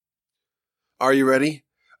Are you ready?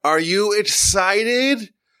 Are you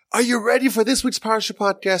excited? Are you ready for this week's Parsha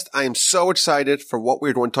podcast? I am so excited for what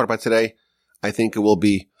we're going to talk about today. I think it will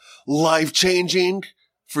be life-changing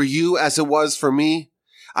for you as it was for me.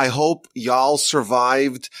 I hope y'all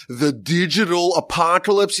survived the digital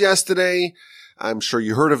apocalypse yesterday. I'm sure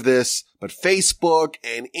you heard of this, but Facebook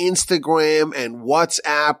and Instagram and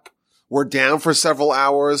WhatsApp were down for several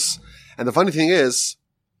hours. And the funny thing is,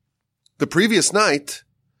 the previous night,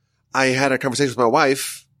 I had a conversation with my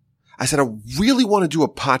wife. I said, I really want to do a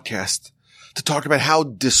podcast to talk about how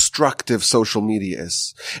destructive social media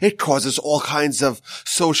is. It causes all kinds of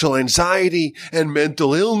social anxiety and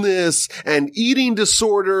mental illness and eating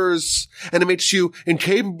disorders, and it makes you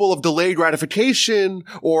incapable of delayed gratification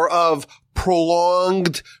or of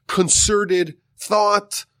prolonged, concerted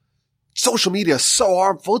thought. Social media is so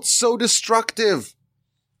harmful. It's so destructive.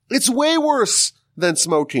 It's way worse than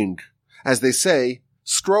smoking. As they say,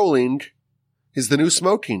 scrolling is the new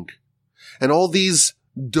smoking. And all these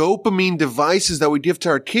dopamine devices that we give to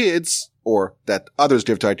our kids, or that others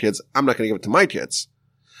give to our kids, I'm not going to give it to my kids.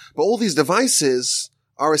 But all these devices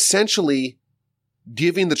are essentially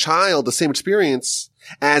giving the child the same experience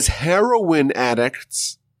as heroin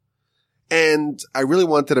addicts. And I really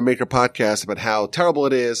wanted to make a podcast about how terrible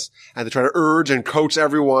it is and to try to urge and coach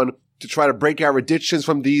everyone to try to break our addictions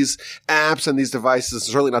from these apps and these devices.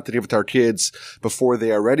 Certainly not to give it to our kids before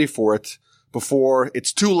they are ready for it, before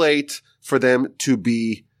it's too late for them to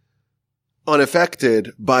be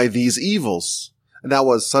unaffected by these evils. And that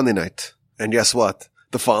was Sunday night. And guess what?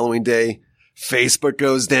 The following day, Facebook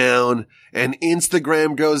goes down and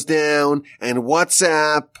Instagram goes down and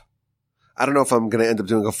WhatsApp. I don't know if I'm going to end up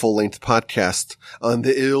doing a full-length podcast on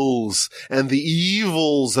the ills and the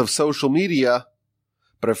evils of social media,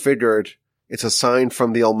 but I figured it's a sign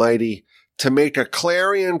from the Almighty to make a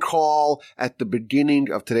clarion call at the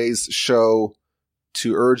beginning of today's show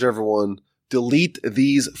to urge everyone, delete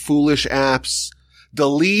these foolish apps,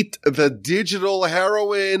 delete the digital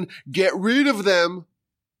heroin, get rid of them.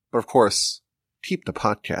 But of course, keep the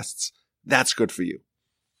podcasts. That's good for you.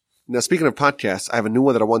 Now, speaking of podcasts, I have a new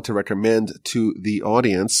one that I want to recommend to the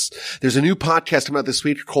audience. There's a new podcast coming out this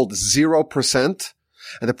week called 0%.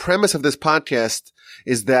 And the premise of this podcast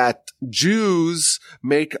is that Jews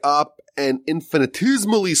make up an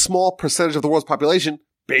infinitesimally small percentage of the world's population,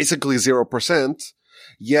 basically 0%,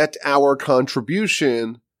 yet our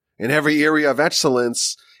contribution in every area of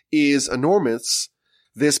excellence is enormous.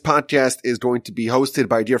 This podcast is going to be hosted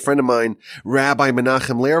by a dear friend of mine, Rabbi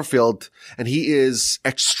Menachem Lehrfeld, and he is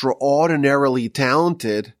extraordinarily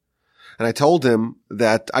talented. And I told him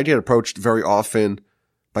that I get approached very often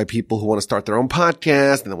by people who want to start their own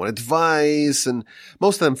podcast and they want advice, and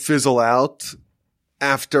most of them fizzle out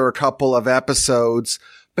after a couple of episodes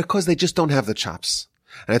because they just don't have the chops.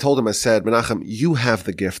 And I told him, I said, Menachem, you have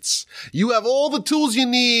the gifts. You have all the tools you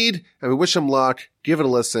need, and we wish him luck. Give it a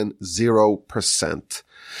listen, 0%.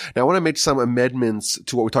 Now, I want to make some amendments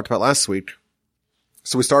to what we talked about last week.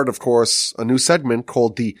 So we started, of course, a new segment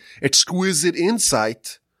called the Exquisite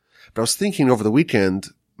Insight. But I was thinking over the weekend,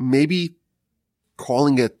 maybe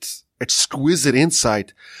calling it Exquisite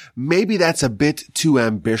Insight, maybe that's a bit too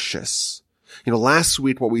ambitious. You know, last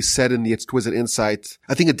week what we said in the Exquisite Insight,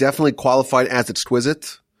 I think it definitely qualified as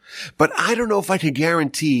exquisite, but I don't know if I could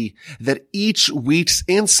guarantee that each week's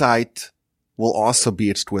insight will also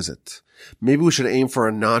be exquisite. Maybe we should aim for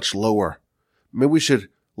a notch lower. Maybe we should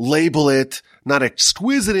label it not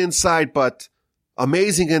exquisite insight, but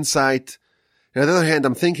amazing insight. And on the other hand,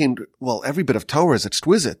 I'm thinking, well, every bit of Torah is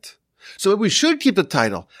exquisite. So maybe we should keep the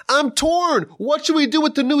title. I'm torn. What should we do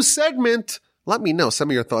with the new segment? Let me know. Send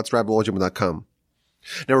me your thoughts, rabbiwoldziman.com.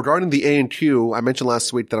 Now, regarding the A&Q, I mentioned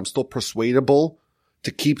last week that I'm still persuadable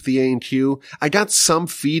to keep the A&Q. I got some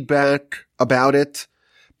feedback about it,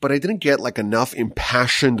 but I didn't get like enough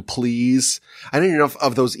impassioned pleas. I didn't get enough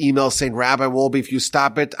of those emails saying, Rabbi Wolbe, if you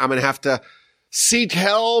stop it, I'm going to have to seek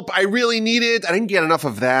help. I really need it. I didn't get enough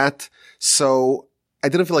of that. So I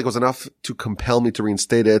didn't feel like it was enough to compel me to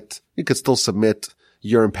reinstate it. You could still submit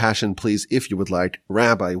your impassioned pleas if you would like.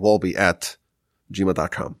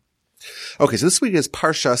 RabbiWolbe@gmail.com. Okay, so this week is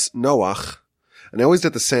Parshas Noach. And I always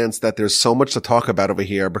get the sense that there's so much to talk about over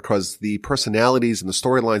here because the personalities and the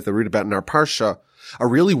storylines that we read about in our Parsha are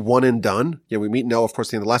really one and done. Yeah, we meet Noah, of course,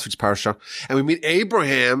 at the end of last week's Parsha, and we meet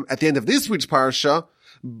Abraham at the end of this week's Parsha.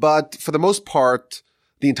 But for the most part,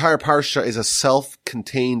 The entire parsha is a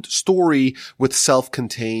self-contained story with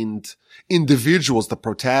self-contained individuals, the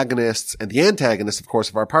protagonists and the antagonists, of course,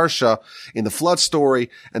 of our parsha in the flood story,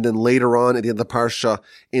 and then later on at the end of the parsha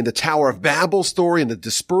in the Tower of Babel story and the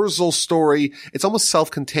dispersal story. It's almost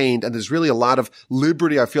self-contained, and there's really a lot of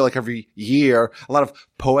liberty, I feel like, every year, a lot of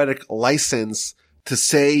poetic license to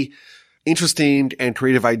say interesting and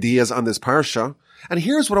creative ideas on this parsha. And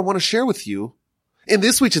here's what I want to share with you in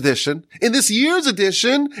this week's edition, in this year's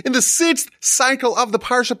edition, in the 6th cycle of the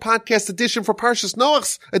Parsha Podcast edition for Parshas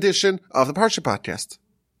Noach's edition of the Parsha Podcast.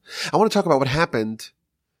 I want to talk about what happened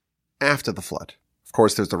after the flood. Of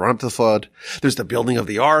course, there's the run-up to the flood, there's the building of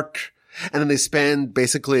the ark, and then they spend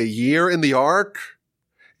basically a year in the ark,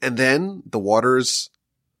 and then the waters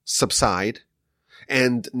subside,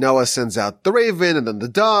 and Noah sends out the raven and then the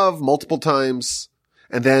dove multiple times,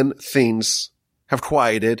 and then things have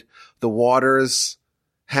quieted. The waters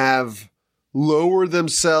have lowered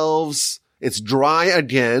themselves. It's dry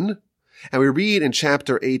again. And we read in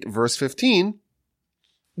chapter 8, verse 15,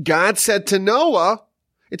 God said to Noah,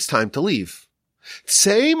 it's time to leave.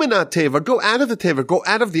 Tsei minat teva, go out of the teva, go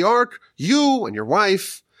out of the ark, you and your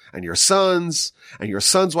wife and your sons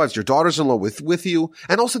wives, your daughters-in-law with you,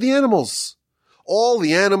 and also the animals. All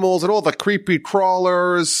the animals and all the creepy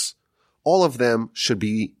crawlers, all of them should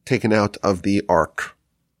be taken out of the ark.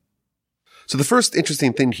 So the first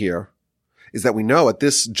interesting thing here is that we know at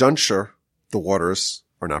this juncture, the waters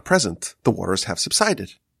are not present. The waters have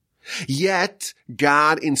subsided. Yet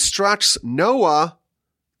God instructs Noah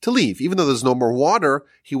to leave. Even though there's no more water,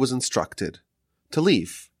 he was instructed to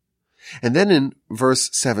leave. And then in verse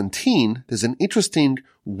 17, there's an interesting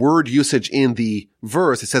word usage in the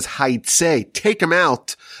verse. It says, Haitzeh, take him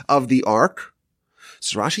out of the ark.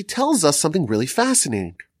 So Rashi tells us something really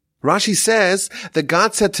fascinating. Rashi says that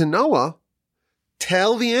God said to Noah,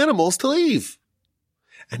 tell the animals to leave.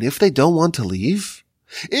 And if they don't want to leave,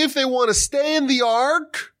 if they want to stay in the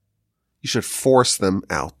ark, you should force them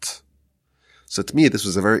out. So to me, this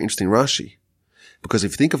was a very interesting Rashi, because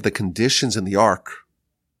if you think of the conditions in the ark,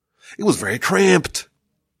 it was very cramped.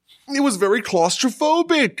 It was very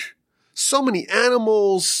claustrophobic. So many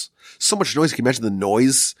animals, so much noise. Can you imagine the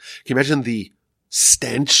noise? Can you imagine the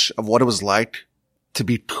stench of what it was like to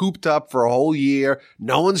be cooped up for a whole year?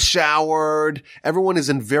 No one's showered. Everyone is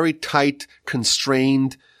in very tight,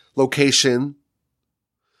 constrained location.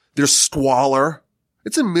 There's squalor.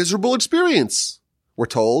 It's a miserable experience. We're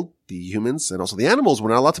told, the humans and also the animals, were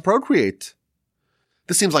not allowed to procreate.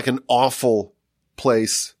 This seems like an awful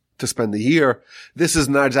place to spend the year. This is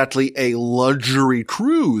not exactly a luxury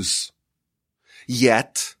cruise.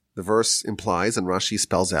 Yet, the verse implies, and Rashi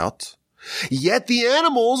spells out, yet the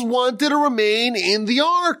animals wanted to remain in the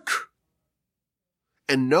ark.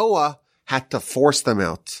 And Noah had to force them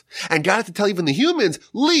out. And God had to tell even the humans,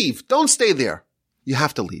 leave, don't stay there. You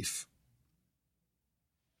have to leave.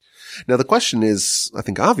 Now the question is, I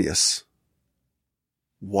think, obvious.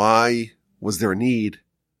 Why was there a need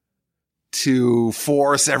to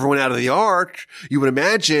force everyone out of the ark? You would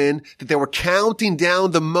imagine that they were counting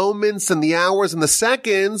down the moments and the hours and the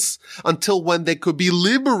seconds until when they could be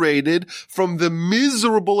liberated from the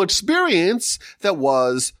miserable experience that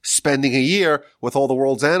was spending a year with all the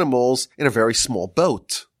world's animals in a very small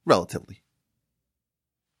boat, relatively.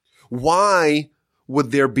 Why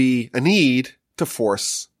would there be a need to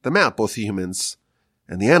force them out, both the humans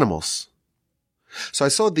and the animals? So I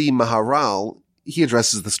saw the Maharal, he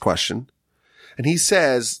addresses this question. And he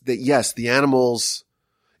says that yes, the animals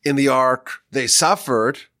in the ark, they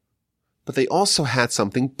suffered, but they also had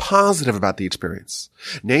something positive about the experience.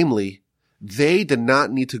 Namely, they did not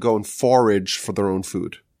need to go and forage for their own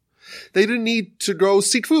food. They didn't need to go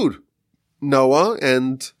seek food. Noah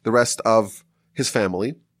and the rest of his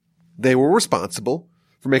family, they were responsible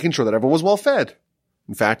for making sure that everyone was well fed.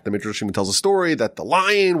 In fact, the Midrash even tells a story that the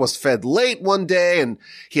lion was fed late one day and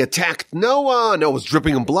he attacked Noah. Noah was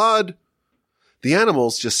dripping in blood. The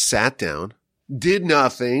animals just sat down, did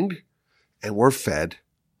nothing, and were fed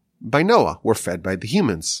by Noah, were fed by the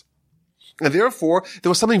humans. And therefore, there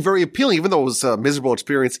was something very appealing, even though it was a miserable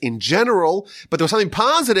experience in general, but there was something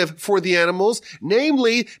positive for the animals,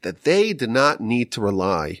 namely that they did not need to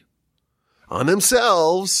rely on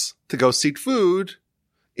themselves to go seek food.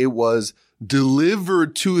 It was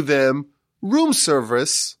delivered to them, room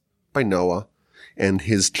service, by Noah and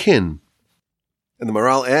his kin. And the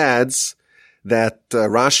Maharal adds that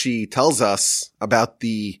Rashi tells us about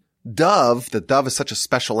the dove. The dove is such a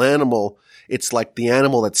special animal. It's like the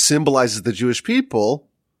animal that symbolizes the Jewish people.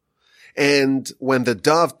 And when the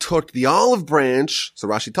dove took the olive branch, so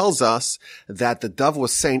Rashi tells us that the dove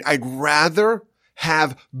was saying, I'd rather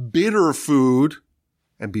have bitter food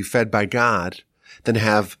and be fed by God than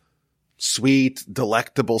have sweet,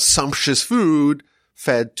 delectable, sumptuous food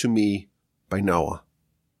fed to me by Noah.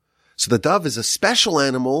 So the dove is a special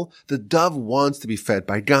animal. The dove wants to be fed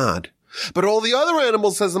by God. But all the other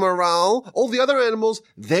animals, says the Maharal, all the other animals,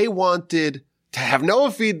 they wanted to have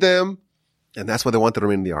Noah feed them. And that's why they wanted to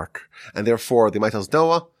remain in the ark. And therefore, the Almighty tells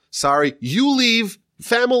Noah, sorry, you leave,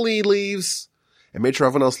 family leaves, and make sure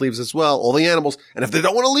everyone else leaves as well, all the animals. And if they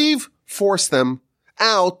don't want to leave, force them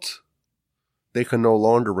out. They can no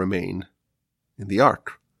longer remain in the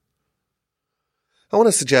ark. I want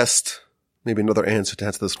to suggest maybe another answer to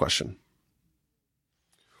answer this question.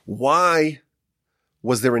 Why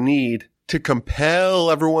was there a need to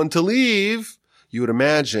compel everyone to leave? You would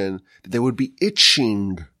imagine that they would be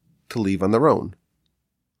itching to leave on their own.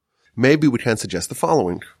 Maybe we can suggest the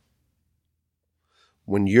following.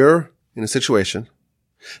 When you're in a situation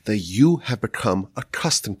that you have become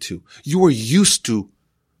accustomed to, you are used to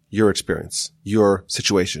your experience, your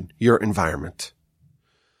situation, your environment.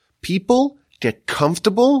 People get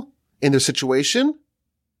comfortable in their situation,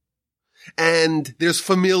 and there's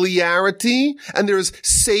familiarity, and there's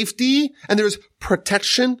safety, and there's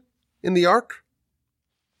protection in the ark.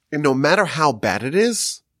 And no matter how bad it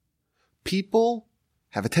is, people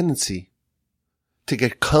have a tendency to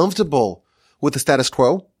get comfortable with the status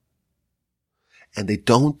quo, and they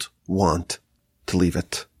don't want to leave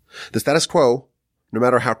it. The status quo, no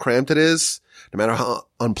matter how cramped it is, no matter how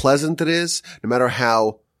unpleasant it is, no matter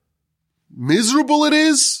how miserable it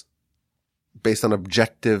is, based on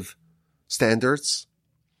objective standards,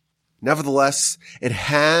 nevertheless, it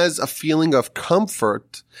has a feeling of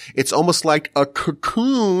comfort. It's almost like a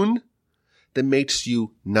cocoon that makes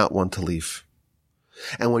you not want to leave.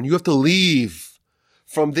 And when you have to leave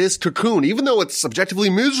from this cocoon, even though it's subjectively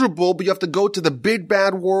miserable, but you have to go to the big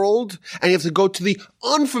bad world and you have to go to the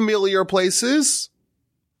unfamiliar places,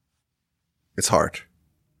 it's hard.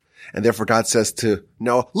 And therefore God says to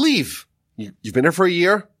Noah, leave. You've been here for a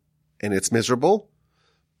year and it's miserable,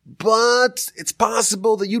 but it's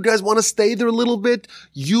possible that you guys want to stay there a little bit.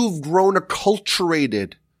 You've grown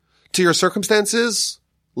acculturated to your circumstances.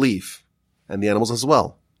 Leave. And the animals as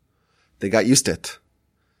well. They got used to it.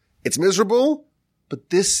 It's miserable, but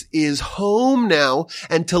this is home now.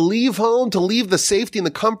 And to leave home, to leave the safety and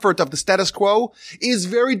the comfort of the status quo is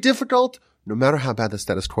very difficult, no matter how bad the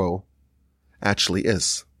status quo actually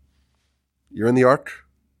is. You're in the ark.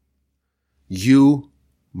 You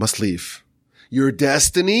must leave. Your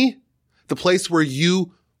destiny, the place where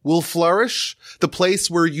you will flourish, the place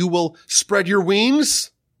where you will spread your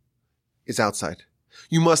wings, is outside.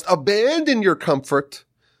 You must abandon your comfort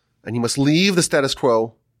and you must leave the status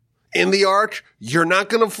quo. In the ark, you're not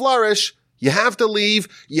going to flourish. You have to leave.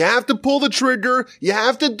 You have to pull the trigger. You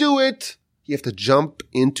have to do it. You have to jump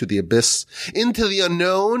into the abyss, into the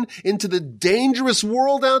unknown, into the dangerous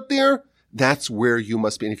world out there. That's where you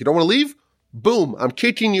must be. And if you don't want to leave, boom, I'm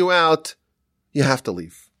kicking you out. You have to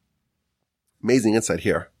leave. Amazing insight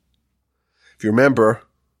here. If you remember,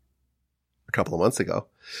 a couple of months ago,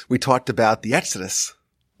 we talked about the Exodus.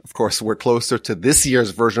 Of course, we're closer to this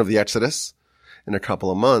year's version of the Exodus in a couple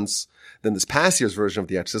of months than this past year's version of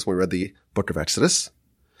the Exodus when we read the book of Exodus.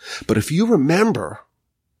 But if you remember,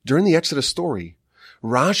 during the Exodus story,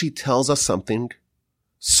 Rashi tells us something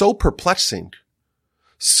so perplexing,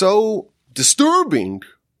 so disturbing,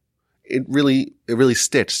 it really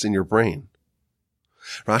sticks in your brain.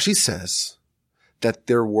 Rashi says that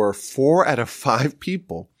there were 4 out of 5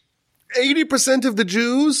 people, 80% of the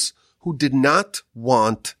Jews, who did not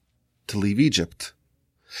want to leave Egypt.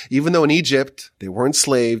 Even though in Egypt, they were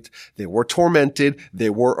enslaved, they were tormented, they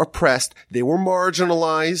were oppressed, they were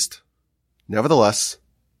marginalized. Nevertheless,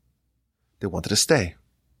 they wanted to stay.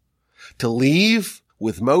 To leave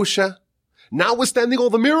with Moshe, notwithstanding all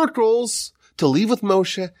the miracles, to leave with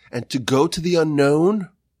Moshe and to go to the unknown,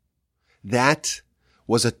 that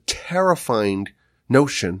was a terrifying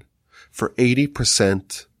notion for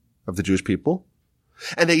 80% of the Jewish people.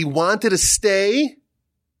 And they wanted to stay.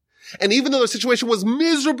 And even though their situation was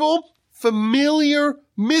miserable, familiar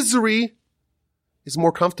misery is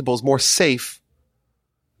more comfortable, is more safe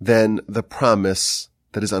than the promise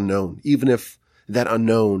that is unknown, even if that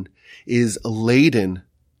unknown is laden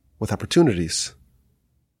with opportunities.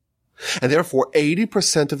 And therefore,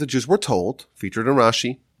 80% of the Jews were told, featured in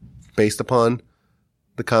Rashi, based upon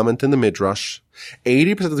the comment in the Midrash,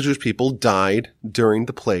 80% of the Jewish people died during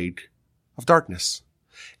the plague of darkness.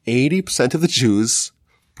 80% of the Jews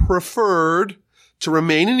preferred to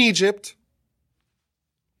remain in Egypt,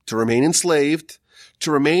 to remain enslaved,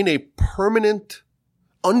 to remain a permanent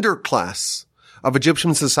underclass of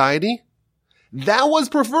Egyptian society. That was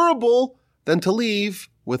preferable than to leave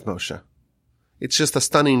with Moshe. It's just a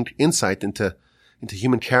stunning insight into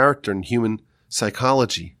human character and human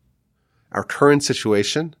psychology. Our current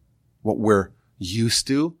situation, what we're used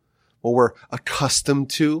to, what we're accustomed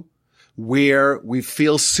to, where we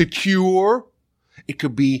feel secure. It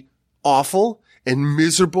could be awful and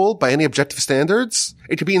miserable by any objective standards.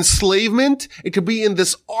 It could be enslavement. It could be in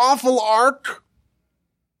this awful ark.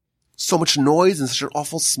 So much noise and such an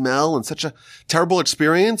awful smell and such a terrible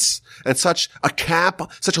experience and such a cap,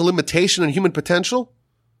 such a limitation in human potential.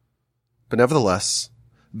 But nevertheless,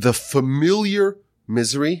 the familiar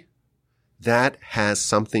misery, that has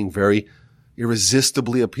something very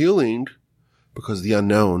irresistibly appealing because the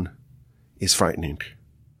unknown is frightening.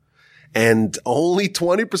 And only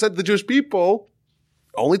 20% of the Jewish people,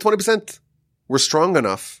 only 20% were strong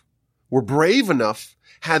enough, were brave enough,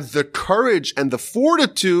 had the courage and the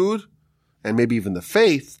fortitude and maybe even the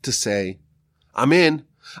faith to say, I'm in,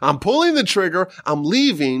 I'm pulling the trigger, I'm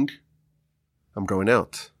leaving, I'm going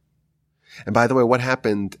out. And by the way, what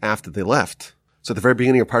happened after they left? So at the very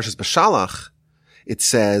beginning of Parshas Beshalach, it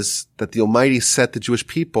says that the Almighty set the Jewish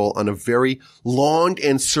people on a very long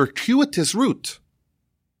and circuitous route.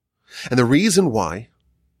 And the reason why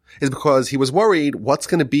is because he was worried what's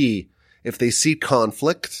going to be if they see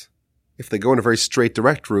conflict, if they go in a very straight,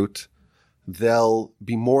 direct route, they'll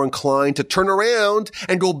be more inclined to turn around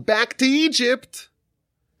and go back to Egypt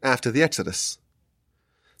after the Exodus.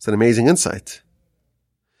 It's an amazing insight.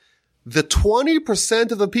 The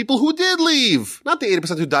 20% of the people who did leave, not the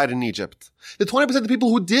 80% who died in Egypt, the 20% of the people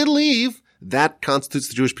who did leave, that constitutes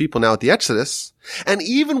the Jewish people now at the Exodus. And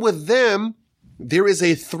even with them, there is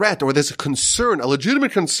a threat or there's a concern, a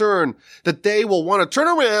legitimate concern that they will want to turn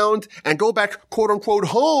around and go back, quote unquote,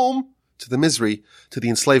 home to the misery, to the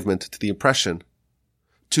enslavement, to the oppression,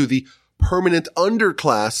 to the permanent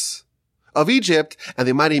underclass of Egypt, and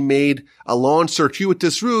they might have made a long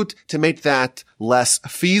circuitous route to make that less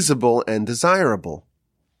feasible and desirable.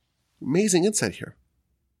 Amazing insight here.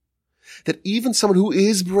 That even someone who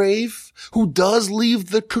is brave, who does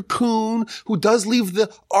leave the cocoon, who does leave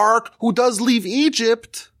the ark, who does leave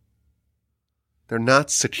Egypt, they're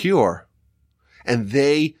not secure. And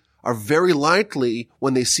they are very likely,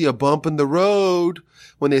 when they see a bump in the road,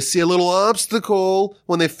 when they see a little obstacle,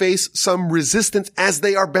 when they face some resistance, as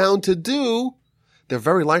they are bound to do, they're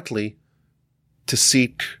very likely to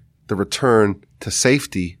seek the return to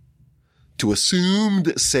safety, to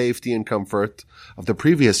assumed safety and comfort of the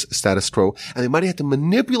previous status quo. And they might have to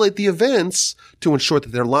manipulate the events to ensure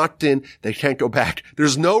that they're locked in. They can't go back.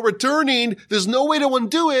 There's no returning. There's no way to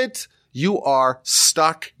undo it. You are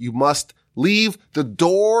stuck. You must leave. The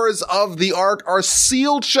doors of the ark are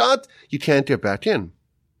sealed shut. You can't get back in.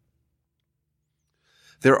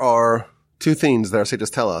 There are two things that our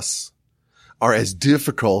sages tell us are as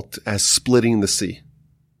difficult as splitting the sea.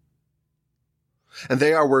 And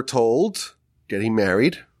they are, we're told, getting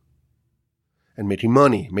married and making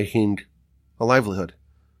money, making a livelihood,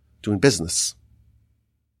 doing business.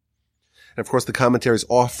 And of course, the commentaries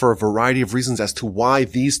offer a variety of reasons as to why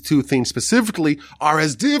these two things specifically are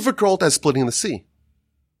as difficult as splitting the sea.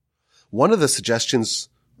 One of the suggestions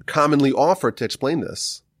commonly offered to explain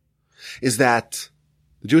this is that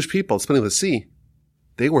the Jewish people splitting the sea,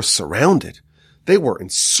 they were surrounded. They were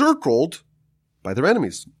encircled by their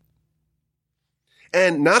enemies.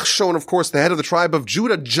 And Nachshon, of course, the head of the tribe of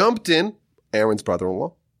Judah, jumped in, Aaron's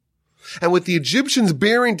brother-in-law. And with the Egyptians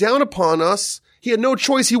bearing down upon us, he had no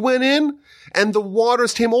choice. He went in, and the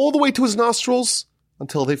waters came all the way to his nostrils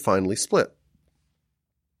until they finally split.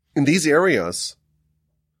 In these areas,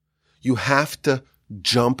 you have to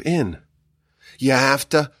jump in. You have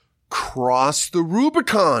to cross the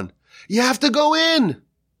Rubicon. You have to go in.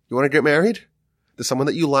 You want to get married? There's someone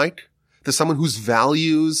that you like. There's someone whose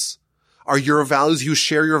values are your values. You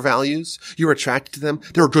share your values. You're attracted to them.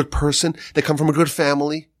 They're a good person. They come from a good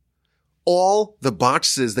family. All the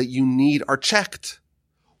boxes that you need are checked.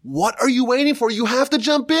 What are you waiting for? You have to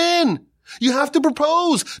jump in. You have to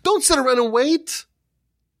propose. Don't sit around and wait.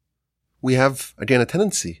 We have, again, a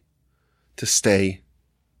tendency to stay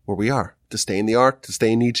where we are, to stay in the ark, to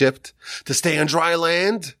stay in Egypt, to stay on dry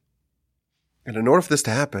land. And in order for this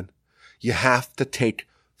to happen, you have to take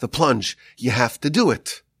the plunge. You have to do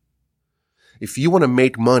it. If you want to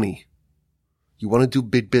make money, you want to do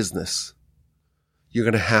big business, you're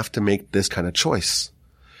going to have to make this kind of choice.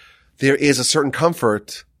 There is a certain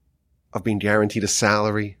comfort of being guaranteed a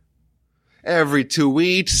salary. Every 2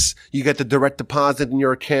 weeks, you get the direct deposit in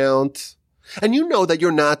your account. And you know that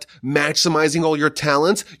you're not maximizing all your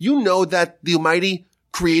talents. You know that the Almighty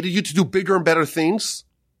created you to do bigger and better things.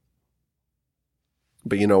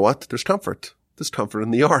 But you know what? There's comfort. There's comfort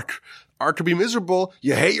in the ark. ark could be miserable.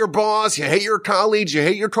 You hate your boss. You hate your colleagues. You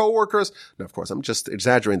hate your coworkers. Now, of course, I'm just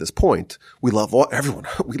exaggerating this point. We love everyone.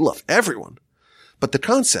 We love everyone. But the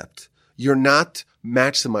concept, you're not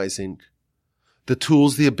maximizing the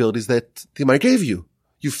tools, the abilities that the Almighty gave you.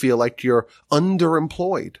 You feel like you're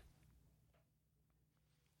underemployed.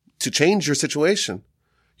 To change your situation,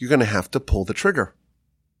 you're going to have to pull the trigger.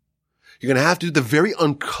 You're going to have to do the very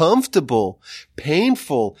uncomfortable,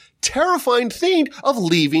 painful, terrifying thing of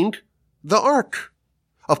leaving the ark,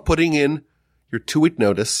 of putting in your 2-week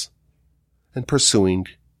notice and pursuing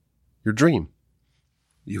your dream.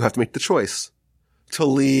 You have to make the choice to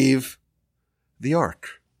leave the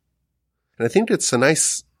ark. And I think it's a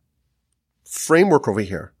nice framework over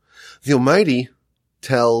here. The Almighty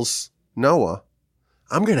tells Noah,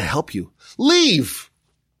 I'm going to help you. Leave!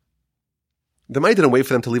 The Almighty didn't wait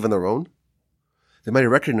for them to leave on their own. The Almighty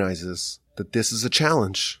recognizes that this is a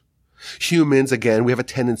challenge. Humans, again, we have a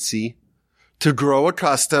tendency to grow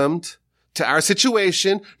accustomed to our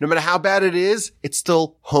situation. No matter how bad it is, it's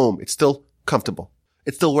still home. It's still comfortable.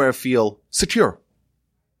 It's still where I feel secure.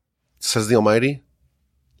 Says the Almighty,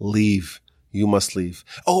 leave. You must leave.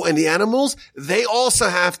 Oh, and the animals, they also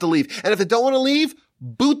have to leave. And if they don't want to leave,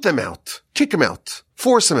 boot them out. Kick them out.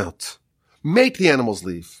 Force them out. Make the animals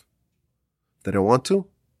leave. If they don't want to,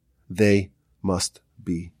 they must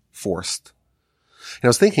be forced. And I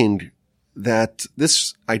was thinking that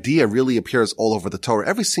this idea really appears all over the Torah.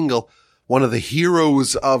 Every single one of the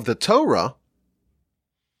heroes of the Torah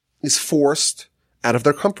is forced out of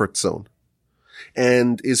their comfort zone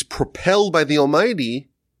and is propelled by the Almighty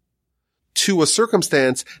to a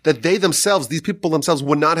circumstance that they themselves, these people themselves,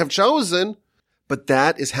 would not have chosen. But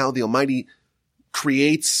that is how the Almighty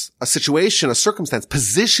creates a situation, a circumstance,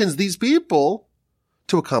 positions these people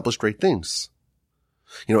to accomplish great things.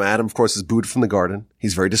 You know, Adam, of course, is booted from the garden.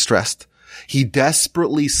 He's very distressed. He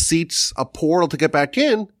desperately seeks a portal to get back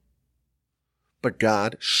in, but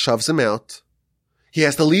God shoves him out. He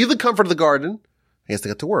has to leave the comfort of the garden. He has to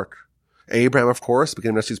get to work. Abraham, of course,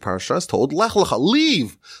 beginning of next week's parasha, is told, Lech lecha,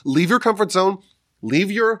 leave. Leave your comfort zone.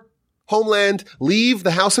 Leave your homeland. Leave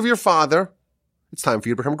the house of your father. It's time for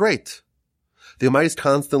you to become great. The Almighty is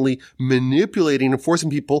constantly manipulating and forcing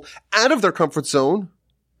people out of their comfort zone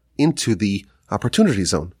into the opportunity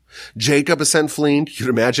zone. Jacob is sent fleeing. You'd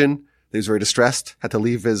imagine that he was very distressed, had to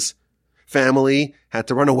leave his family, had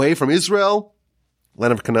to run away from Israel,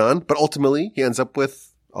 land of Canaan, but ultimately he ends up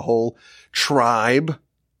with a whole tribe,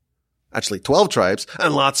 actually 12 tribes,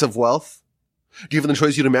 and lots of wealth. Given the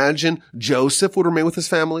choice, you'd imagine Joseph would remain with his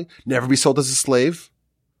family, never be sold as a slave,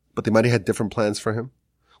 but they might have had different plans for him.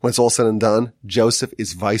 When it's all said and done, Joseph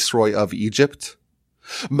is viceroy of Egypt.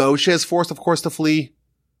 Moshe is forced, of course, to flee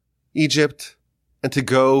Egypt and to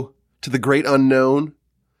go to the great unknown.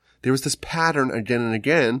 There was this pattern again and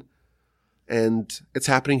again, and it's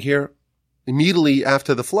happening here immediately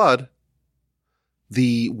after the flood.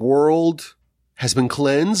 The world has been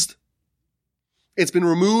cleansed. It's been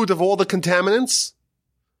removed of all the contaminants.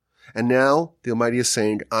 And now the Almighty is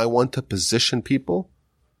saying, I want to position people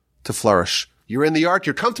to flourish. You're in the ark.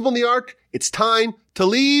 You're comfortable in the ark. It's time to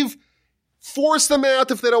leave. Force them out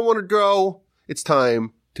if they don't want to go. It's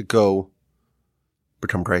time to go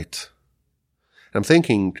become great. And I'm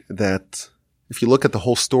thinking that if you look at the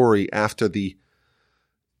whole story after the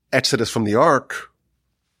exodus from the ark,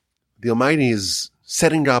 the Almighty is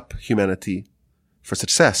setting up humanity for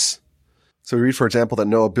success. So we read, for example, that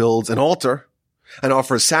Noah builds an altar and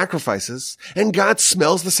offers sacrifices, and God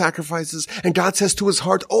smells the sacrifices, and God says to his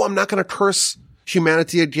heart, oh, I'm not going to curse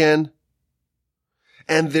humanity again.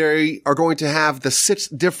 And they are going to have the 6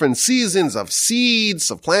 different seasons of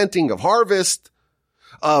seeds, of planting, of harvest,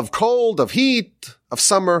 of cold, of heat, of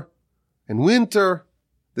summer and winter.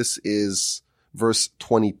 This is verse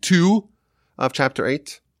 22 of chapter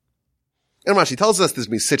 8. And Rashi tells us there's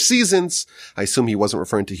going to be 6 seasons. I assume he wasn't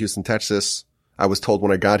referring to Houston, Texas. I was told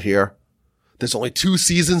when I got here, there's only 2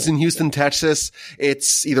 seasons in Houston, Texas.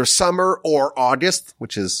 It's either summer or August,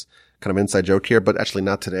 which is kind of an inside joke here, but actually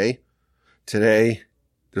not today. Today,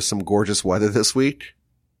 there's some gorgeous weather this week.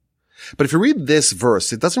 But if you read this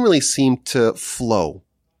verse, it doesn't really seem to flow.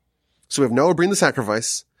 So we have Noah bring the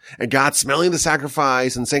sacrifice, and God smelling the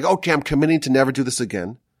sacrifice and saying, okay, I'm committing to never do this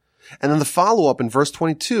again. And then the follow-up in verse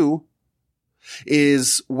 22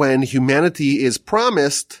 is when humanity is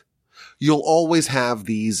promised, you'll always have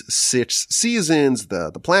these 6 seasons,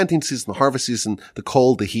 the planting season, the harvest season, the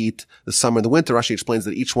cold, the heat, the summer, the winter. Rashi explains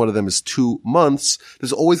that each one of them is 2 months.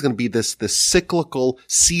 There's always going to be this cyclical,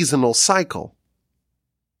 seasonal cycle.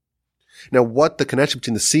 Now, what the connection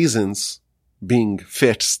between the seasons being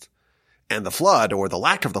fixed and the flood, or the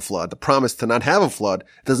lack of the flood, the promise to not have a flood,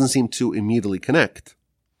 doesn't seem to immediately connect.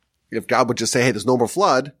 If God would just say, hey, there's no more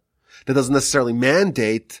flood, that doesn't necessarily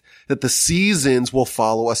mandate that the seasons will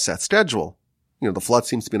follow a set schedule. The flood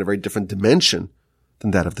seems to be in a very different dimension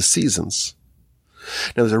than that of the seasons.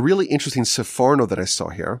 Now, there's a really interesting Seforno that I saw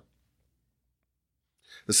here.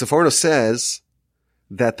 The Seforno says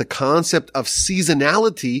that the concept of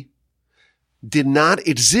seasonality did not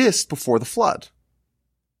exist before the flood.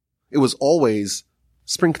 It was always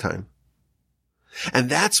springtime. And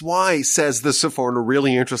that's why, says the Seforno,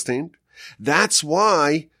 really interesting, that's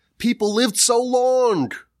why people lived so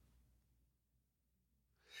long.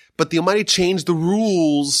 But the Almighty changed the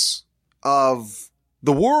rules of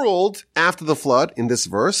the world after the flood in this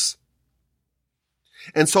verse.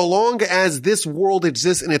 And so long as this world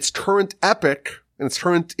exists in its current epoch, in its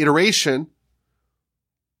current iteration,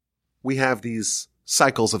 we have these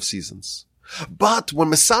cycles of seasons. But when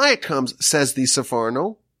Messiah comes, says the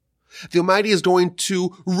Seforno, the Almighty is going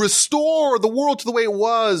to restore the world to the way it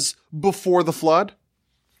was before the flood.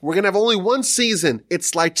 We're going to have only one season.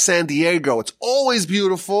 It's like San Diego. It's always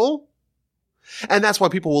beautiful. And that's why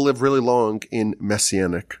people will live really long in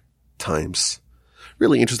Messianic times.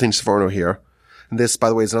 Really interesting Seforno here. And this, by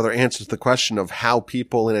the way, is another answer to the question of how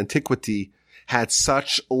people in antiquity had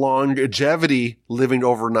such longevity living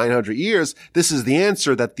over 900 years. This is the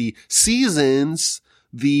answer, that the seasons,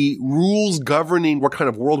 the rules governing what kind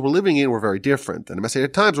of world we're living in, were very different. And in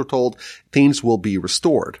Messianic times, we're told things will be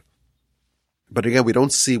restored. But again, we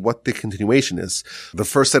don't see what the continuation is. The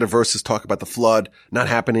first set of verses talk about the flood not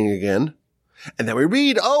happening again. And then we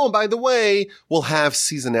read, oh, and by the way, we'll have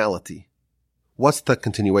seasonality. What's the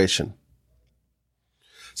continuation?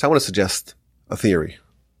 So I want to suggest a theory.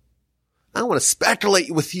 I want to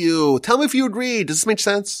speculate with you. Tell me if you agree. Does this make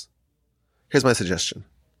sense? Here's my suggestion.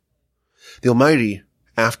 The Almighty,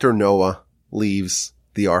 after Noah leaves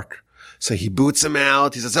the ark, so he boots him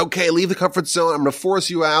out. He says, okay, leave the comfort zone. I'm going to force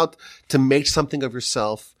you out to make something of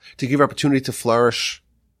yourself, to give you opportunity to flourish.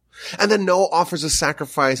 And then Noah offers a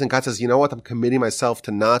sacrifice, and God says, you know what? I'm committing myself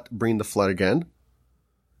to not bring the flood again.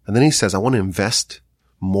 And then he says, I want to invest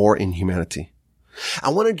more in humanity. I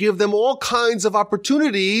want to give them all kinds of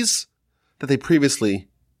opportunities that they previously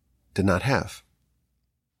did not have.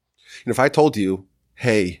 If I told you,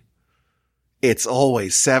 hey, it's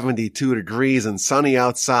always 72 degrees and sunny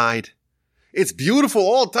outside. It's beautiful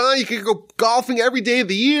all the time. You can go golfing every day of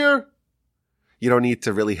the year. You don't need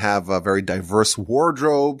to really have a very diverse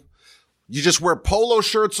wardrobe. You just wear polo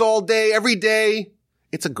shirts all day, every day.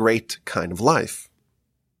 It's a great kind of life.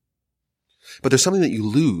 But there's something that you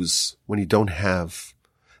lose when you don't have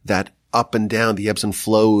that up and down, the ebbs and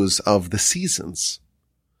flows of the seasons.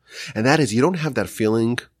 And that is, you don't have that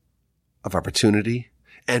feeling of opportunity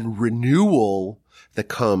and renewal that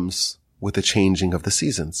comes with the changing of the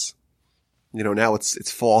seasons. Now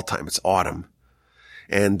it's fall time, it's autumn.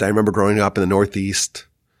 And I remember growing up in the Northeast,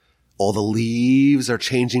 all the leaves are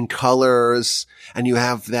changing colors, and you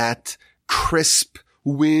have that crisp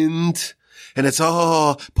wind, and it's,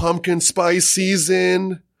 pumpkin spice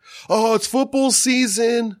season. Oh, it's football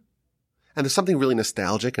season. And there's something really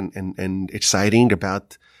nostalgic and exciting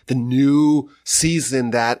about the new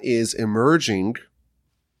season that is emerging.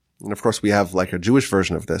 And of course, we have like a Jewish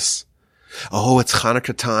version of this. Oh, it's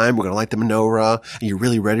Hanukkah time. We're going to light the menorah, and you're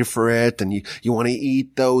really ready for it. And you want to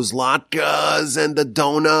eat those latkes and the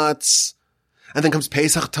donuts. And then comes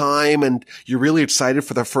Pesach time, and you're really excited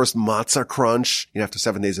for the first matzah crunch. After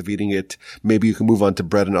 7 days of eating it, maybe you can move on to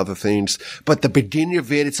bread and other things. But the beginning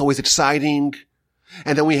of it, it's always exciting.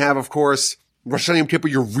 And then we have, of course, Rosh Hashanah Yom Kippur.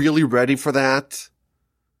 You're really ready for that.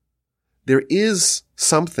 There is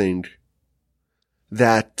something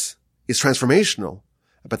that is transformational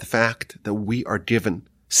about the fact that we are given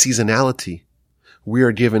seasonality. We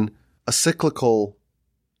are given a cyclical,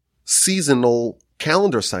 seasonal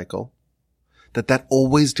calendar cycle that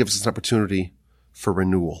always gives us an opportunity for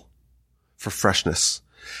renewal, for freshness.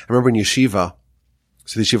 I remember in yeshiva,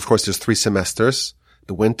 so the yeshiva, of course, there's 3 semesters,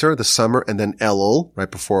 the winter, the summer, and then Elul, right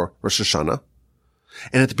before Rosh Hashanah.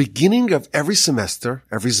 And at the beginning of every semester,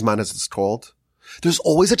 every Zman as it's called, there's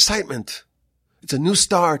always excitement. It's a new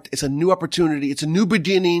start. It's a new opportunity. It's a new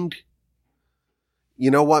beginning. You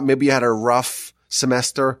know what? Maybe you had a rough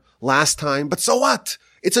semester last time, but so what?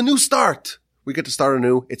 It's a new start. We get to start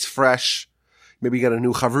anew. It's fresh. Maybe you get a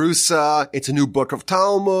new Chavrusa. It's a new book of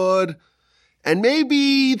Talmud. And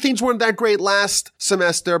maybe things weren't that great last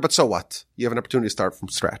semester, but so what? You have an opportunity to start from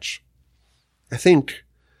scratch. I think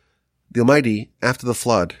the Almighty, after the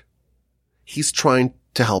flood, He's trying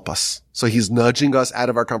to help us. So He's nudging us out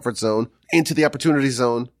of our comfort zone into the opportunity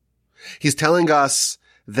zone. He's telling us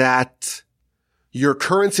that your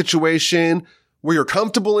current situation where you're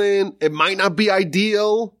comfortable in, it might not be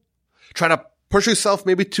ideal. Try to push yourself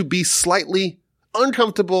maybe to be slightly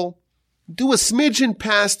uncomfortable. Do a smidgen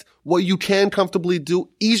past what you can comfortably do.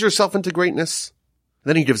 Ease yourself into greatness.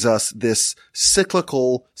 Then he gives us this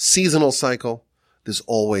cyclical, seasonal cycle. There's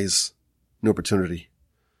always new opportunity.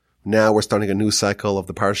 Now we're starting a new cycle of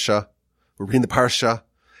the Parsha. We're reading the Parsha,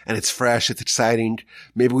 and it's fresh, it's exciting.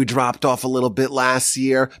 Maybe we dropped off a little bit last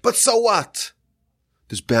year, but so what?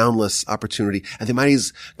 There's boundless opportunity. And the Almighty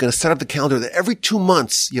is going to set up the calendar that every 2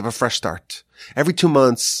 months you have a fresh start. Every 2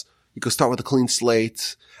 months you can start with a clean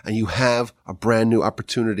slate, and you have a brand new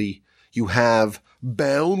opportunity. You have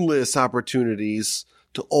boundless opportunities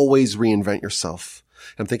to always reinvent yourself.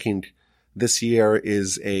 I'm thinking this year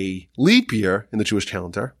is a leap year in the Jewish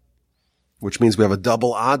calendar, which means we have a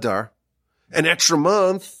double Adar, an extra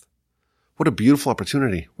month. What a beautiful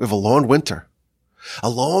opportunity. We have a long winter. A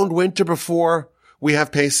long winter before we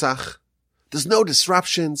have Pesach. There's no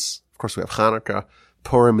disruptions. Of course, we have Hanukkah,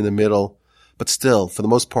 Purim in the middle. But still, for the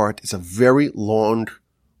most part, it's a very long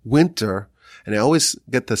winter. And I always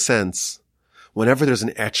get the sense, whenever there's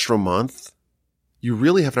an extra month, you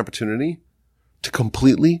really have an opportunity to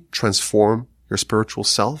completely transform your spiritual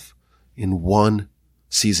self in one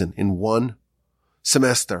season, in one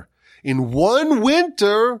semester, in one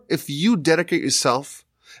winter. If you dedicate yourself,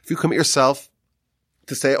 if you commit yourself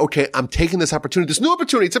to say, okay, I'm taking this opportunity, this new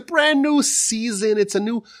opportunity. It's a brand new season. It's a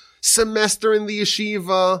new semester in the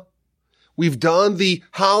yeshiva. We've done the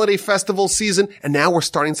holiday festival season, and now we're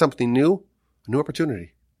starting something new, a new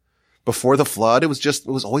opportunity. Before the flood, it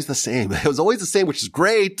was always the same. It was always the same, which is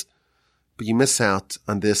great, but you miss out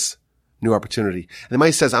on this new opportunity. And the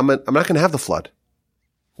Almighty says, I'm not going to have the flood.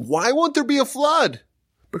 Why won't there be a flood?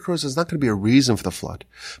 Because there's not going to be a reason for the flood.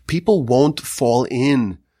 People won't fall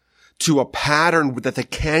in to a pattern that they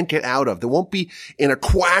can't get out of. They won't be in a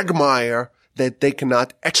quagmire that they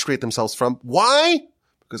cannot extricate themselves from. Why?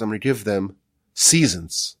 Because I'm going to give them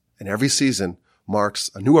seasons. And every season marks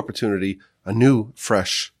a new opportunity, a new,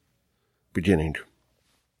 fresh beginning.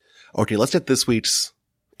 Okay, let's get this week's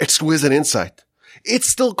exquisite insight. It's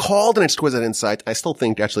still called an exquisite insight. I still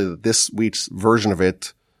think actually that this week's version of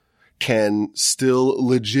it can still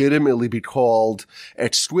legitimately be called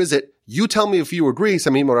exquisite. You tell me if you agree.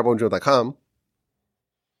 Send me email rabbijoe.com.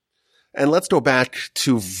 And let's go back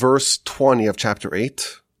to verse 20 of chapter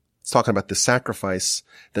 8. It's talking about the sacrifice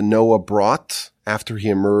that Noah brought after he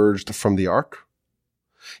emerged from the ark.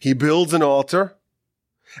 He builds an altar,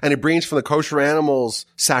 and he brings from the kosher animals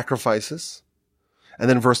sacrifices. And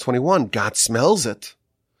then in verse 21, God smells it.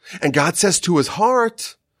 And God says to his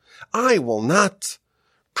heart, I will not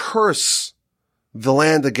curse the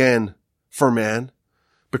land again for man,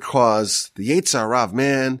 because the Yetzer Hara of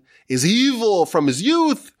man is evil from his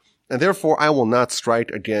youth, and therefore I will not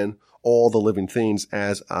strike again all the living things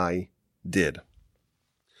as I did.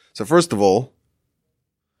 So first of all,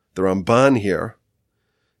 the Ramban here,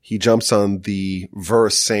 he jumps on the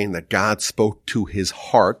verse saying that God spoke to his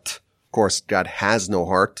heart. Of course, God has no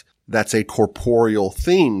heart. That's a corporeal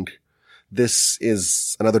thing. This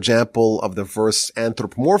is another example of the verse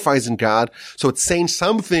anthropomorphizing God. So it's saying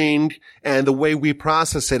something, and the way we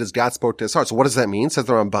process it is God spoke to his heart. So what does that mean, says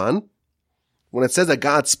the Ramban? When it says that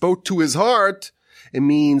God spoke to his heart, it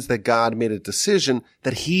means that God made a decision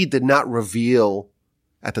that he did not reveal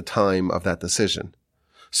at the time of that decision.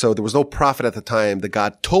 So there was no prophet at the time that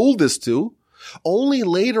God told this to. Only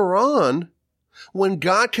later on, when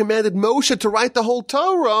God commanded Moshe to write the whole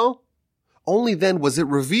Torah, only then was it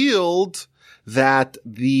revealed that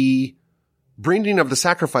the bringing of the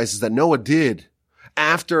sacrifices that Noah did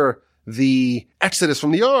after the exodus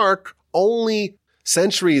from the ark, only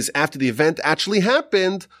centuries after the event actually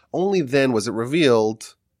happened, only then was it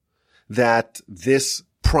revealed that this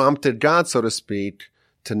prompted God, so to speak,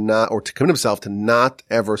 to not, or to commit himself to not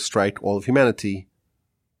ever strike all of humanity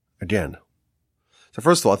again. So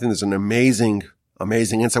first of all, I think there's an amazing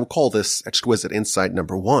insight. We'll call this exquisite insight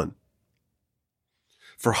number 1.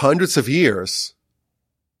 For hundreds of years,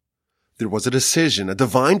 there was a decision, a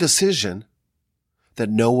divine decision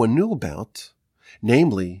that no one knew about,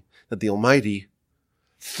 namely that the Almighty,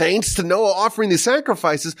 thanks to Noah offering these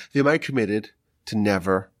sacrifices, the Almighty committed to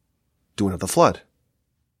never do another flood.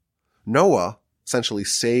 Noah essentially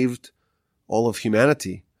saved all of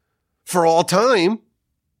humanity for all time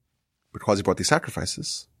because he brought these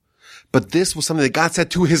sacrifices. But this was something that God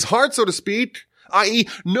said to his heart, so to speak, i.e.,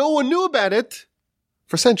 no one knew about it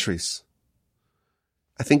for centuries.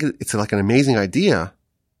 I think it's like an amazing idea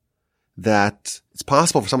that it's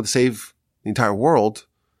possible for someone to save the entire world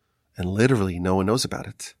and literally no one knows about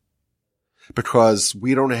it. because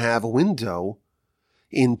we don't have a window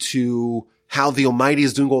into how the Almighty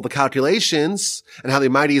is doing all the calculations and how the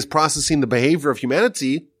Almighty is processing the behavior of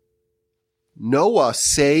humanity. Noah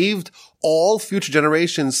saved all future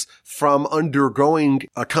generations from undergoing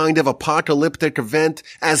a kind of apocalyptic event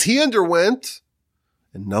as he underwent,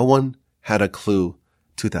 and no one had a clue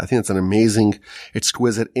to that. I think that's an amazing,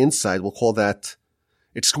 exquisite insight. We'll call that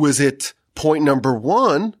exquisite point number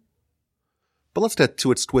 1. But let's get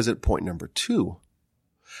to exquisite point number 2.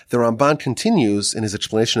 The Ramban continues in his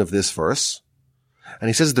explanation of this verse, and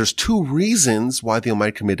he says there's 2 reasons why the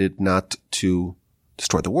Almighty committed not to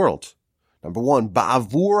destroy the world. Number 1,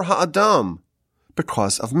 ba'avur ha'adam,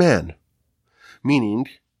 because of man. Meaning,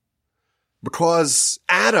 because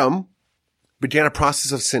Adam began a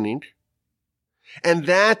process of sinning, and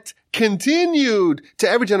that continued to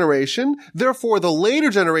every generation. Therefore, the later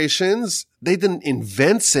generations, they didn't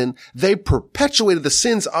invent sin. They perpetuated the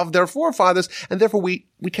sins of their forefathers. And therefore, we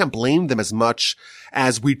can't blame them as much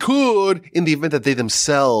as we could in the event that they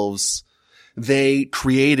themselves, they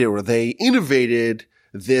created or they innovated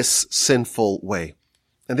this sinful way.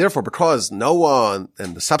 And therefore, because Noah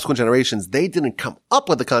and the subsequent generations, they didn't come up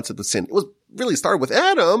with the concept of sin. It was really started with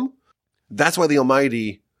Adam. That's why the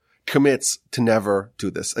Almighty commits to never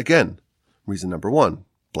do this again. Reason number 1,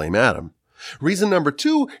 blame Adam. Reason number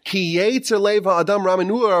 2, ki yetzer lev ha'adam ra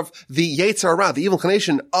minurav, the yetzer hara, the evil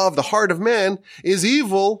inclination of the heart of man, is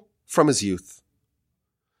evil from his youth.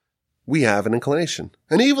 We have an inclination,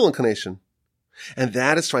 an evil inclination. And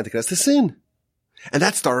that is trying to get us to sin. And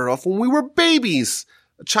that started off when we were babies.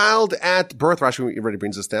 A child at birth, Rashi already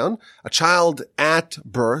brings us down, a child at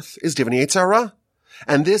birth is given yetzer hara.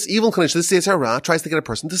 And this evil inclination, this yetzer hara, tries to get a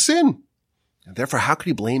person to sin. And therefore, how could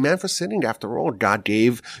you blame man for sinning? After all, God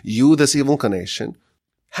gave you this evil inclination.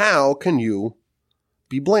 How can you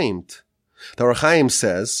be blamed? The Or HaChaim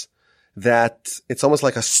says that it's almost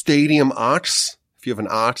like a stadium ox. If you have an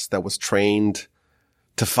ox that was trained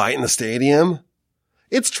to fight in the stadium,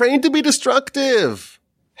 it's trained to be destructive.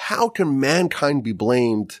 How can mankind be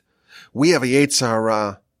blamed? We have a yetzer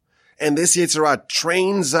hara. And this yetzer hara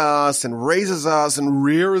trains us and raises us and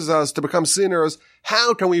rears us to become sinners.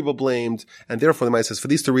 How can we be blamed? And therefore, the Gemara says, for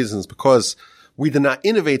these 2 reasons, because we did not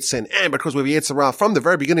innovate sin, and because we have yetzer hara from the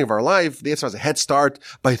very beginning of our life, the yetzer hara has a head start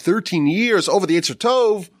by 13 years over the Yetzer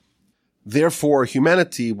Tov. Therefore,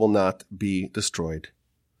 humanity will not be destroyed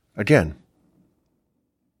again.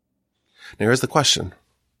 Now, here's the question.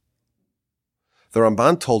 The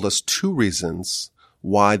Ramban told us 2 reasons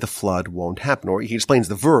why the flood won't happen. Or he explains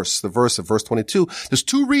the verse of verse 22. There's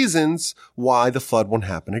 2 reasons why the flood won't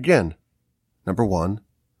happen again. Number 1,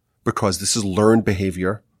 because this is learned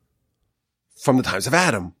behavior from the times of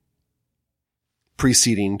Adam,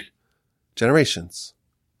 preceding generations.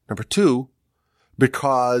 Number 2,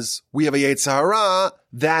 because we have a yetzer hara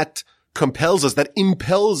that compels us, that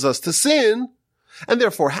impels us to sin, and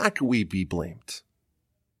therefore, how can we be blamed?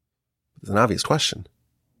 It's an obvious question.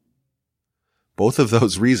 Both of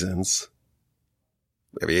those reasons,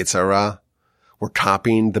 we have a yetzer hara, we're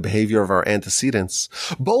copying the behavior of our antecedents.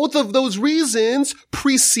 Both of those reasons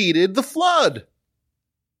preceded the flood.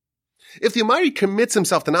 If the Almighty commits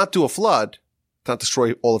himself to not do a flood, to not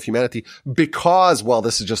destroy all of humanity, because, well,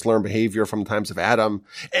 this is just learned behavior from the times of Adam,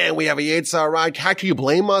 and we have a yetzer hara, how can you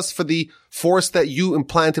blame us for the force that you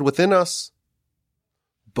implanted within us?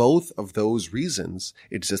 Both of those reasons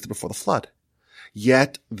existed before the flood.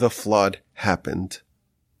 Yet the flood happened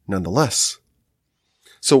nonetheless.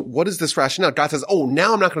 So what is this rationale? God says, oh,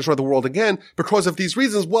 now I'm not going to destroy the world again because of these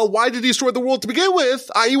reasons. Well, why did he destroy the world to begin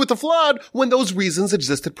with, i.e. with the flood, when those reasons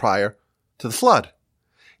existed prior to the flood,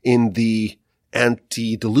 in the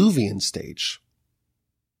antediluvian stage?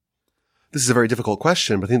 This is a very difficult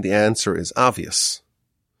question, but I think the answer is obvious.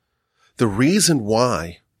 The reason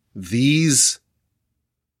why these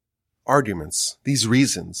arguments, these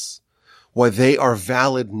reasons, why they are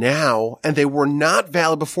valid now and they were not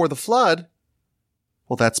valid before the flood,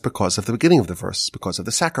 well, that's because of the beginning of the verse, because of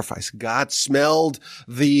the sacrifice. God smelled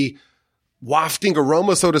the wafting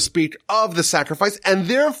aroma, so to speak, of the sacrifice, and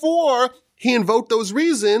therefore he invoked those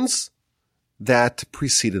reasons that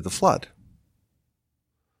preceded the flood.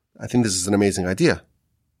 I think this is an amazing idea.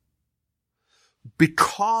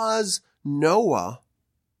 Because Noah,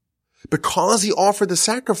 because he offered the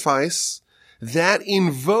sacrifice, that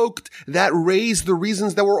invoked, that raised the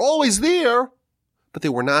reasons that were always there, but they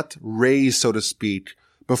were not raised, so to speak,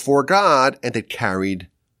 before God, and it carried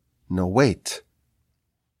no weight.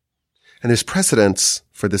 And there's precedence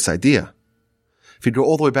for this idea. If you go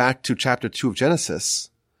all the way back to chapter 2 of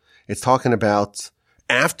Genesis, it's talking about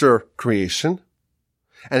after creation,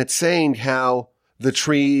 and it's saying how the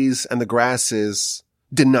trees and the grasses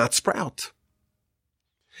did not sprout.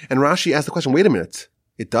 And Rashi asked the question, wait a minute.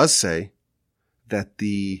 It does say that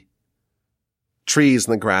the trees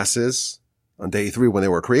and the grasses on day 3 when they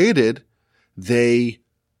were created, they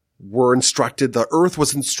were instructed, the earth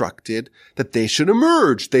was instructed that they should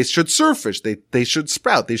emerge, they should surface, they should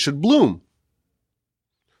sprout, they should bloom.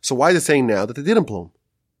 So why is it saying now that they didn't bloom?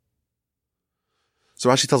 So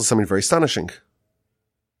Rashi tells us something very astonishing.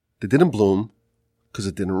 They didn't bloom because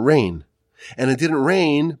it didn't rain. And it didn't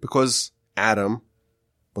rain because Adam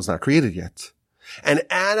was not created yet. And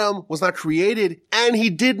Adam was not created and he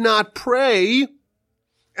did not pray.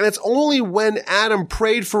 And it's only when Adam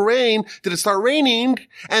prayed for rain did it start raining.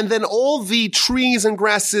 And then all the trees and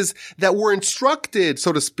grasses that were instructed,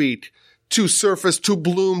 so to speak, to surface, to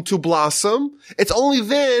bloom, to blossom, it's only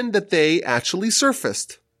then that they actually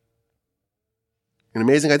surfaced. An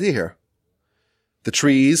amazing idea here. The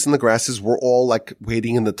trees and the grasses were all like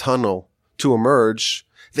waiting in the tunnel to emerge.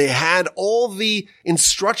 They had all the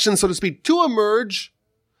instructions, so to speak, to emerge,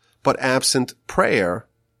 but absent prayer,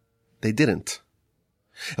 they didn't.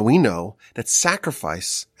 And we know that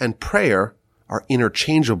sacrifice and prayer are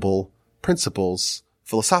interchangeable principles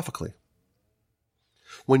philosophically.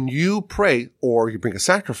 When you pray or you bring a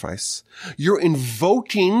sacrifice, you're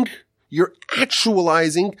invoking, you're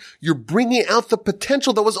actualizing, you're bringing out the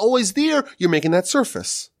potential that was always there. You're making that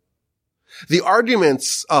surface. The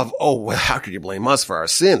arguments of, oh, well, how could you blame us for our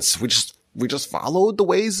sins? We just followed the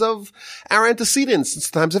ways of our antecedents since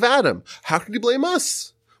the times of Adam. How could you blame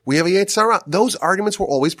us? We have a Yetzer Hara. Those arguments were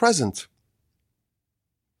always present.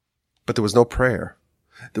 But there was no prayer.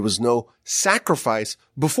 There was no sacrifice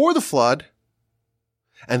before the flood.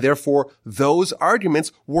 And therefore, those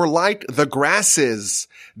arguments were like the grasses.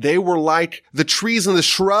 They were like the trees and the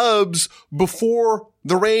shrubs before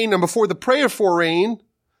the rain and before the prayer for rain.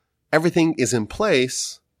 Everything is in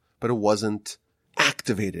place, but it wasn't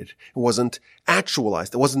activated. It wasn't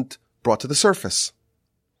actualized. It wasn't brought to the surface.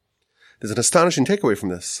 There's an astonishing takeaway from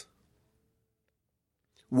this.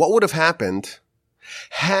 What would have happened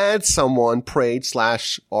had someone prayed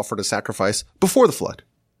 / offered a sacrifice before the flood?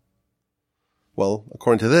 Well,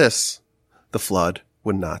 according to this, the flood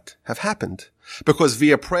would not have happened. Because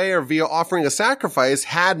via prayer, via offering a sacrifice,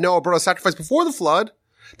 had Noah brought a sacrifice before the flood,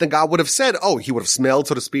 then God would have said, he would have smelled,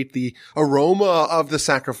 so to speak, the aroma of the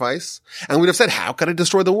sacrifice, and would have said, how could I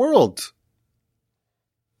destroy the world?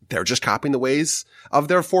 They're just copying the ways of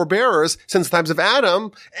their forebearers since the times of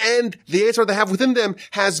Adam, and the Yetzer Hara they have within them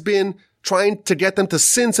has been trying to get them to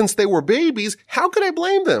sin since they were babies. How could I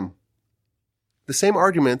blame them? The same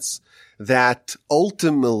arguments that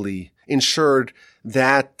ultimately ensured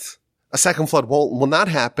that a second flood will not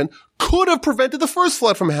happen could have prevented the first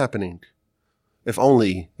flood from happening. If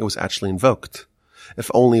only it was actually invoked.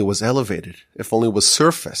 If only it was elevated. If only it was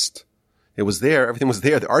surfaced. It was there. Everything was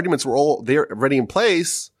there. The arguments were all there already in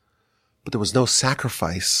place, but there was no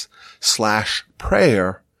sacrifice /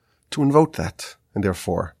 prayer to invoke that. And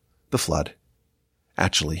therefore, the flood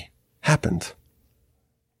actually happened.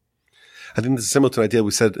 I think this is similar to an idea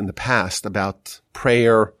we said in the past about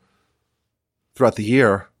prayer throughout the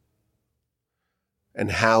year and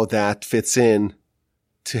how that fits in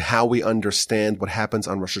to how we understand what happens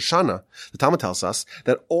on Rosh Hashanah. The Talmud tells us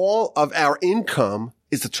that all of our income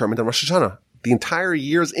is determined on Rosh Hashanah. The entire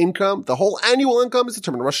year's income, the whole annual income is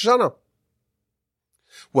determined on Rosh Hashanah.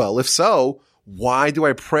 Well, if so, why do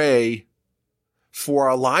I pray for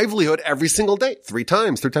our livelihood every single day? 3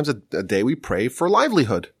 times. 3 times a day we pray for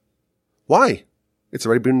livelihood. Why? It's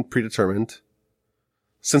already been predetermined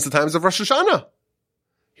since the times of Rosh Hashanah.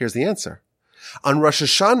 Here's the answer. On Rosh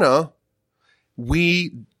Hashanah,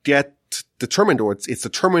 we get determined, or it's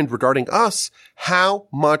determined regarding us, how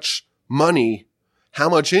much money, how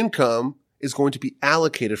much income is going to be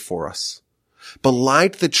allocated for us. But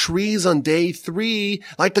like the trees on day 3,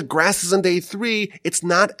 like the grasses on day 3, it's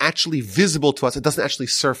not actually visible to us. It doesn't actually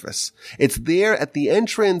surface. It's there at the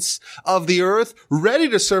entrance of the earth, ready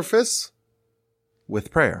to surface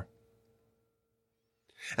with prayer.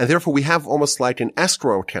 And therefore we have almost like an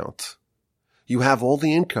escrow account. You have all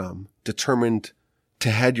the income determined to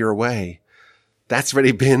head your way. That's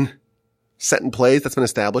already been set in place. That's been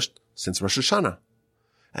established since Rosh Hashanah.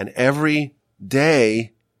 And every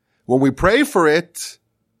day when we pray for it,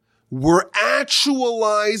 we're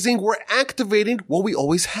actualizing, we're activating what we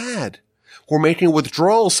always had. We're making a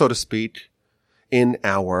withdrawal, so to speak, in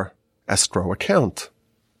our escrow account.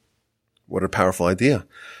 What a powerful idea.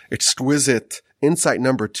 Exquisite insight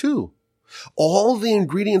number 2. All the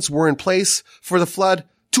ingredients were in place for the flood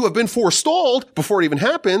to have been forestalled before it even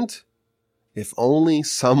happened. If only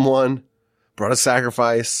someone brought a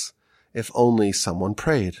sacrifice if only someone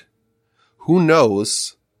prayed. Who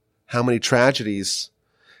knows how many tragedies,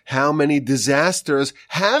 how many disasters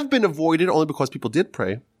have been avoided only because people did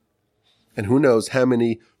pray. And who knows how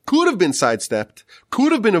many could have been sidestepped,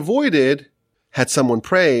 could have been avoided had someone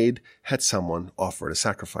prayed, had someone offered a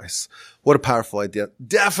sacrifice. What a powerful idea.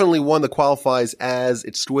 Definitely one that qualifies as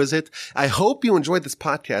exquisite. I hope you enjoyed this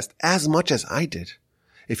podcast as much as I did.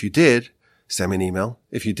 If you did, send me an email.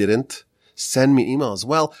 If you didn't, send me an email as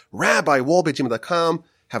well. RabbiWolbe@gmail.com.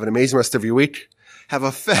 Have an amazing rest of your week. Have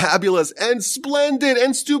a fabulous and splendid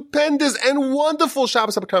and stupendous and wonderful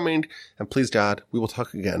Shabbos upcoming. And please God, we will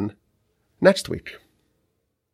talk again next week.